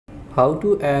How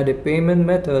to add a payment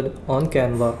method on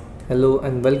Canva. Hello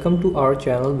and welcome to our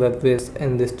channel Whizz.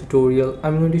 In this tutorial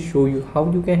I'm going to show you how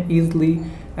you can easily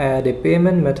add a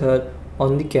payment method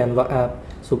on the Canva app.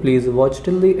 So please watch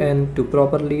till the end to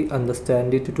properly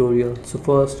understand the tutorial. So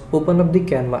first open up the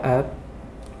Canva app,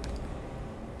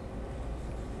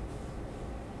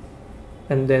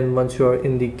 and then once you are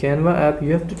in the Canva app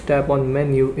you have to tap on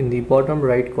menu in the bottom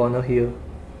right corner here.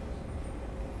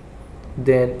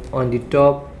 Then on the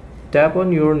top tap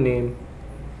on your name.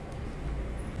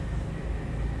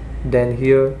 Then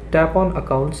here tap on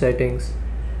account settings.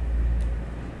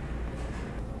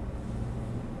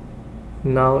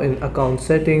 Now in account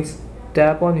settings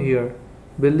tap on here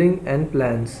billing and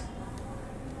plans.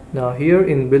 Now here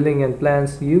in billing and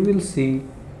plans you will see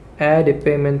add a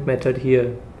payment method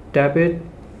here. Tap it,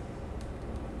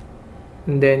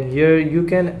 and then here you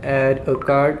can add a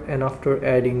card, and after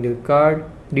adding the card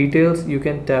details you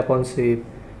can tap on save.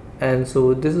 And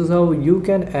so this is how you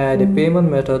can add a payment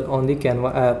method on the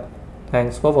Canva app.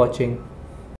 Thanks for watching.